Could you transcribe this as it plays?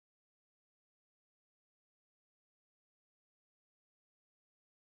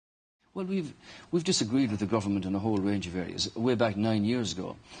Well, we've disagreed with the government in a whole range of areas. Way back 9 years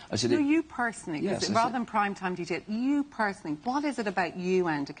ago, I said... No, you personally, yes, rather than prime time detail, you personally, what is it about you,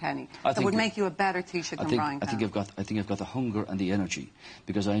 Enda Kenny, that would make you a better Taoiseach than Brian Cowan? I think I've got the hunger and the energy,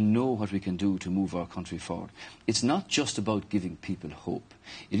 because I know what we can do to move our country forward. It's not just about giving people hope.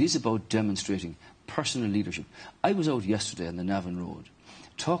 It is about demonstrating personal leadership. I was out yesterday on the Navan Road,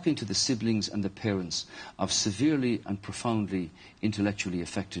 talking to the siblings and the parents of severely and profoundly intellectually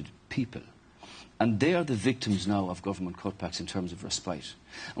affected people. And they are the victims now of government cutbacks in terms of respite.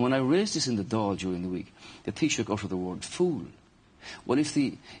 And when I raised this in the Dáil during the week, the Taoiseach uttered the word fool. Well, if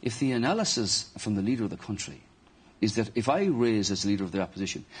the analysis from the leader of the country is that if I raise as leader of the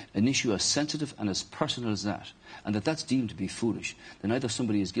opposition an issue as sensitive and as personal as that, and that's deemed to be foolish, then either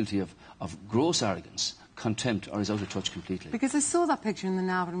somebody is guilty of gross arrogance, contempt, or is out of touch completely. Because I saw that picture in the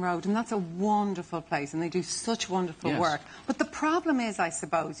Navan Road, and that's a wonderful place, and they do such wonderful work. But the problem is, I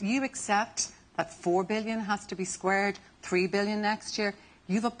suppose, you accept that 4 billion has to be squared, 3 billion next year.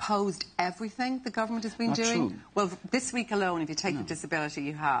 You've opposed everything the government has been doing. True. Well, this week alone, if you take the disability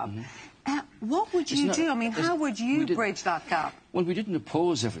you have, what would you do? I mean, how would you bridge that gap? Well, we didn't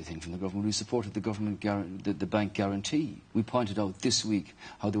oppose everything from the government. We supported the government the bank guarantee. We pointed out this week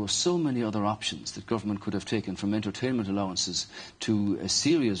how there were so many other options that government could have taken, from entertainment allowances to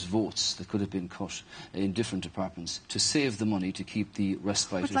serious votes that could have been cut in different departments to save the money to keep the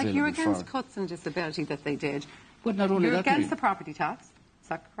respite available. But like, you're against cuts in disability that they did. But not only you're that, against the property tax. Is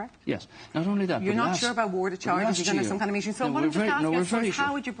that correct? Yes. Not only that, you're not sure about water charges. You're going to have some kind of meeting. So what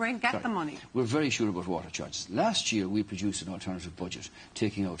how would you get the money? We're very sure about water charges. Last year we produced an alternative budget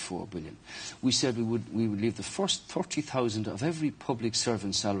taking out 4 billion. We said we would leave the first 30,000 of every public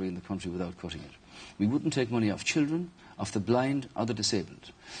servant's salary in the country without cutting it. We wouldn't take money off children, off the blind or the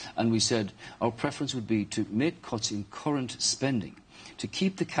disabled. And we said our preference would be to make cuts in current spending, to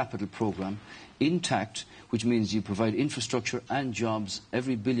keep the capital programme intact, which means you provide infrastructure and jobs.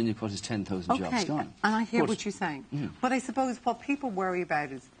 Every billion you cut is 10,000 jobs gone. And I hear what you're saying. But I suppose what people worry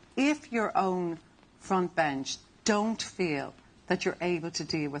about is if your own front bench don't feel that you're able to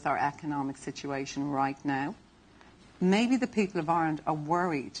deal with our economic situation right now, maybe the people of Ireland are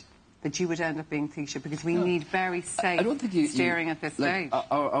worried that you would end up being Taoiseach, because we need very safe steering at this stage.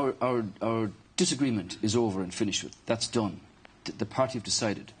 Our disagreement is over and finished with. That's done. The party have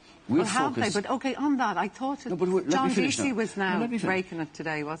decided. Well, have they? But, OK, on that, I thought John Deasy was now breaking it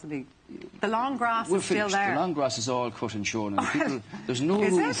today, wasn't he? The long grass is still there. The long grass is all cut and shorn. And there's no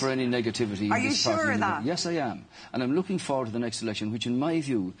room for any negativity in this party. Are you sure of that? Yes, I am. And I'm looking forward to the next election, which, in my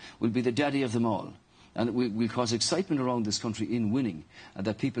view, will be the daddy of them all. And it will cause excitement around this country in winning,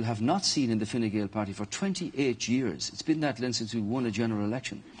 that people have not seen in the Fine Gael party for 28 years. It's been that length since we won a general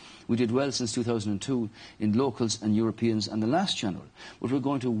election. We did well since 2002 in locals and Europeans and the last general. But we're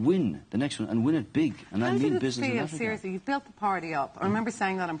going to win the next one, and win it big. And I mean business in Africa. Seriously, you've built the party up. I remember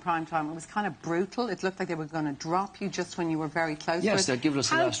saying that in prime time. It was kind of brutal. It looked like they were going to drop you just when you were very close. Yes, they'd given us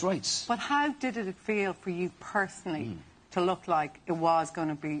the last rights. But how did it feel for you personally to look like it was going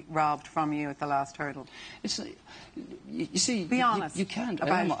to be robbed from you at the last hurdle? You see, be honest. You can't.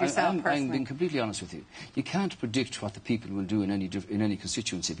 I'm being completely honest with you. You can't predict what the people will do in any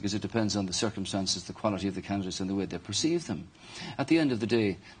constituency, because it depends on the circumstances, the quality of the candidates, and the way they perceive them. At the end of the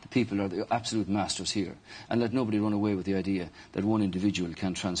day, the people are the absolute masters here, and let nobody run away with the idea that one individual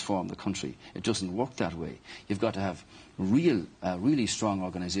can transform the country. It doesn't work that way. You've got to have really strong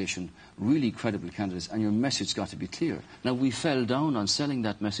organisation, really credible candidates, and your message's got to be clear. Now, we fell down on selling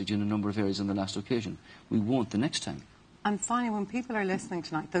that message in a number of areas on the last occasion. We won't the next time. And finally, when people are listening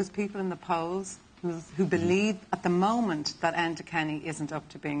tonight, those people in the polls who believe at the moment that Enda Kenny isn't up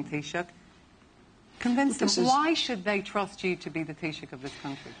to being Taoiseach, convince them, why should they trust you to be the Taoiseach of this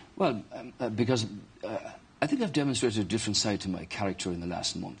country? Well, because I think I've demonstrated a different side to my character in the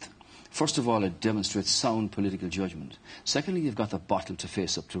last month. First of all, it demonstrates sound political judgment. Secondly, you've got the bottle to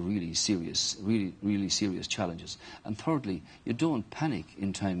face up to really serious challenges. And thirdly, you don't panic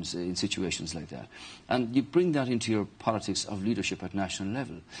in situations like that. And you bring that into your politics of leadership at national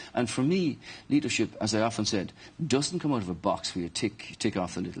level. And for me, leadership, as I often said, doesn't come out of a box where you tick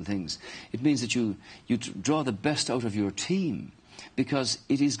off the little things. It means that you draw the best out of your team, because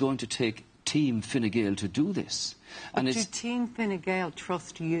it is going to take Team Fine Gael to do this. But do Team Fine Gael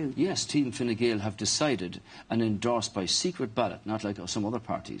trust you? Yes, Team Fine Gael have decided and endorsed by secret ballot, not like some other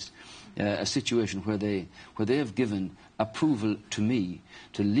parties, a situation where they have given approval to me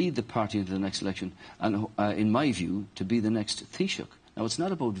to lead the party into the next election and, in my view, to be the next Taoiseach. Now, it's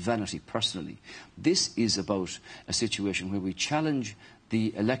not about vanity personally. This is about a situation where we challenge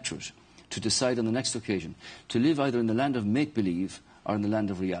the electorate to decide on the next occasion to live either in the land of make-believe or in the land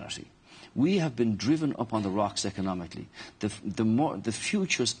of reality. We have been driven up on the rocks economically. The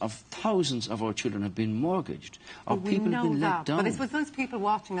futures of thousands of our children have been mortgaged. Our people have been let down. But I suppose those people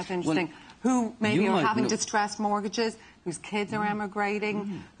watching, that's interesting, who maybe are having distressed mortgages, whose kids are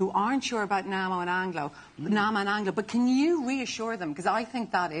emigrating, who aren't sure about NAMA and Anglo. But can you reassure them, because I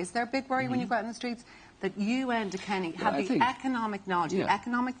think that is their big worry when you go out in the streets, that you, Enda Kenny, have the economic knowledge, the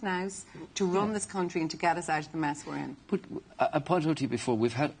economic nous to run this country and to get us out of the mess we're in. But I pointed out to you before,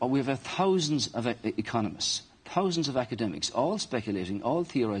 we've had thousands of economists, thousands of academics, all speculating, all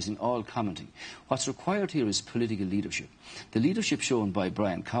theorising, all commenting. What's required here is political leadership. The leadership shown by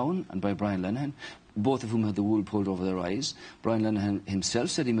Brian Cowen and by Brian Lenihan, both of whom had the wool pulled over their eyes. Brian Lenihan himself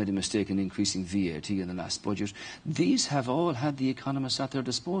said he made a mistake in increasing VAT in the last budget. These have all had the economists at their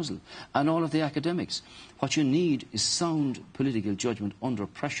disposal, and all of the academics. What you need is sound political judgment under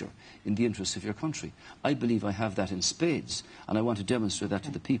pressure in the interests of your country. I believe I have that in spades, and I want to demonstrate that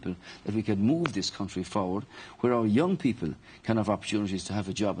to the people, that we can move this country forward, where our young people can have opportunities to have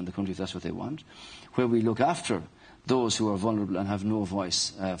a job in the country if that's what they want, where we look after those who are vulnerable and have no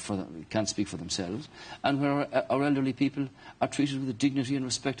voice, can't speak for themselves, and where our elderly people are treated with dignity and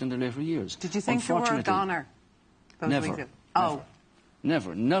respect in their later years. Did you think you were a goner? Never.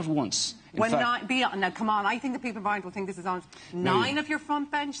 Never. Not once. Now, come on, I think the people behind will think this is honest. Miriam, 9 of your front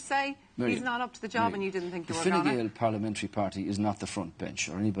bench say he's not up to the job, and you didn't think you were a goner? The Fine Gael Parliamentary Party is not the front bench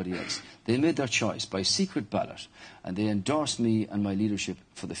or anybody else. They made their choice by secret ballot, and they endorsed me and my leadership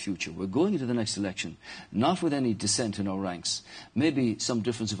for the future. We're going into the next election, not with any dissent in our ranks, maybe some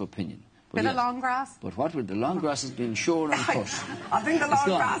difference of opinion. Bit of long grass? But what with the long grass has been shorn and cut. I think the long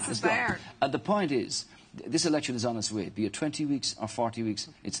grass is there. And the point is, this election is on its way. Be it 20 weeks or 40 weeks,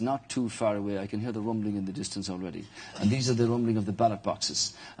 it's not too far away. I can hear the rumbling in the distance already. And these are the rumbling of the ballot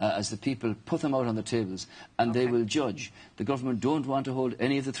boxes as the people put them out on the tables, and they will judge. The government don't want to hold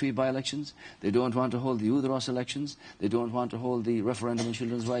any of the 3 by-elections. They don't want to hold the Udros elections. They don't want to hold the referendum on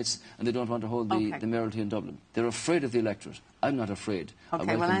children's rights. And they don't want to hold the mayoralty in Dublin. They're afraid of the electorate. I'm not afraid. I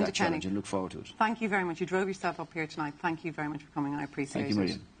welcome that challenge and look forward to it. Thank you very much. You drove yourself up here tonight. Thank you very much for coming. I appreciate it. Thank you,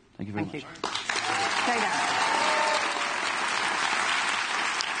 Miriam. Thank you very much. Stay there.